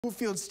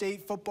Bluefield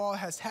State football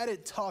has had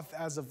it tough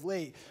as of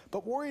late,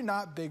 but worry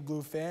not, Big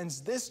Blue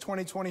fans. This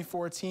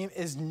 2024 team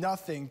is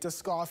nothing to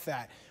scoff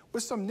at.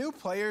 With some new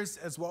players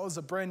as well as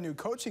a brand new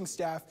coaching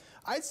staff,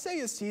 I'd say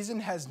a season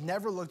has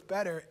never looked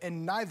better,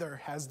 and neither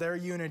has their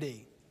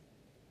unity.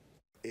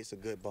 It's a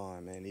good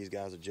bond, man. These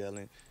guys are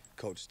gelling.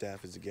 Coach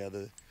staff is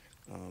together,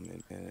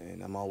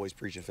 and I'm always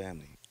preaching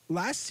family.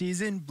 Last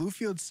season,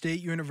 Bluefield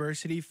State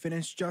University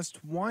finished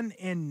just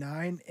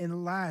 1-9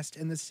 and last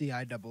in the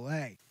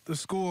CIAA. The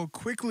school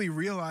quickly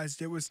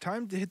realized it was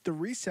time to hit the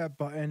reset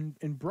button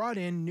and brought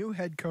in new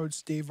head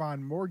coach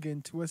Davon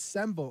Morgan to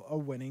assemble a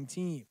winning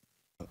team.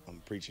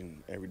 I'm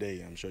preaching every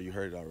day. I'm sure you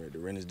heard it already. The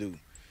rent is due. You know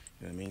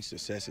what I mean?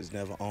 Success is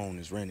never owned,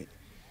 it's rented.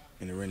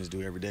 And the rent is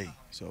due every day.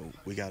 So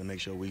we got to make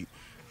sure we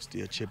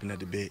still chipping at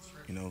the bit,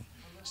 you know,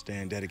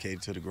 staying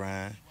dedicated to the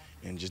grind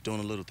and just doing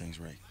the little things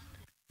right.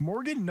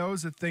 Morgan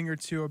knows a thing or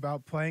two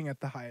about playing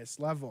at the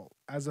highest level.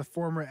 As a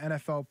former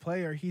NFL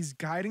player, he's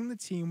guiding the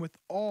team with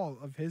all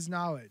of his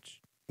knowledge.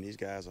 These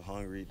guys are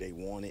hungry. They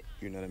want it.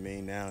 You know what I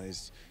mean? Now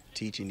it's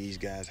teaching these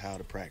guys how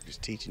to practice,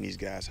 teaching these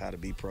guys how to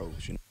be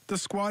pros. You know? The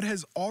squad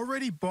has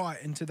already bought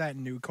into that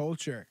new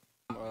culture.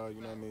 You know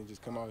what I mean?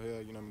 Just come out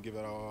here, you know what I mean, give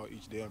it all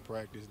each day in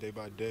practice, day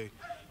by day.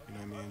 You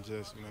know what I mean?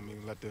 Just, you know what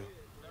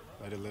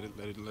I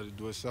mean, let it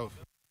do itself.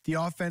 The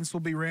offense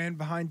will be ran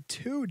behind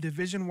two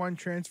Division I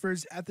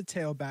transfers at the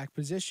tailback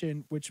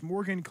position, which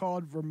Morgan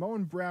called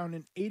Ramon Brown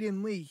and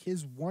Aiden Lee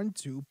his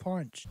 1-2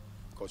 punch.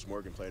 Coach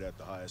Morgan played at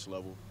the highest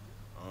level.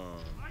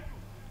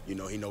 You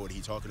know, he know what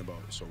he's talking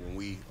about. So when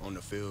we on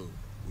the field,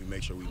 we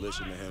make sure we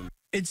listen to him.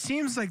 It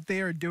seems like they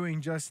are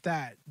doing just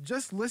that.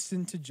 Just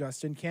listen to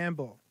Justin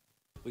Campbell.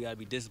 We got to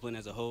be disciplined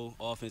as a whole,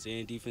 offense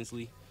and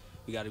defensively.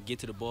 We got to get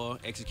to the ball,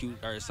 execute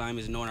our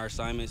assignments, knowing our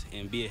assignments,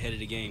 and be ahead of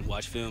the game.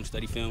 Watch film,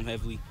 study film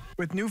heavily.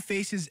 With new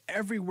faces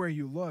everywhere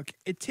you look,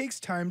 it takes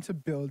time to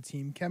build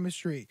team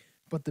chemistry.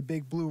 But the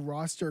Big Blue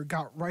roster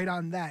got right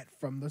on that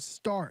from the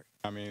start.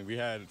 I mean, we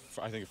had,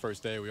 I think, the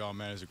first day we all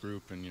met as a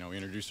group, and, you know, we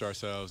introduced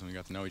ourselves and we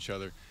got to know each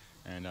other.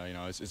 And, you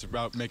know, it's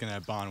about making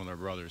that bond with our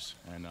brothers.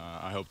 And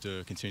I hope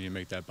to continue to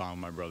make that bond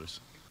with my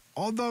brothers.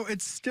 Although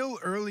it's still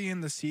early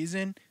in the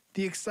season,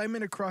 the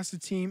excitement across the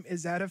team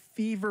is at a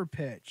fever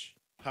pitch.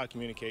 High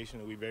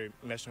communication, we very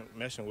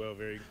meshing well,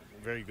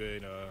 very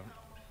good.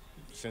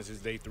 Since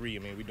it's day 3, I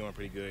mean, we're doing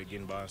pretty good,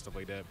 getting by and stuff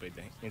like that. But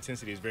the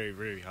intensity is very,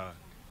 very high.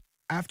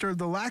 After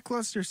the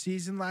lackluster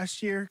season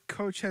last year,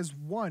 Coach has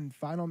one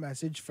final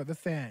message for the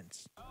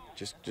fans.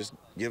 Just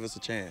give us a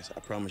chance.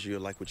 I promise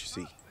you'll like what you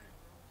see.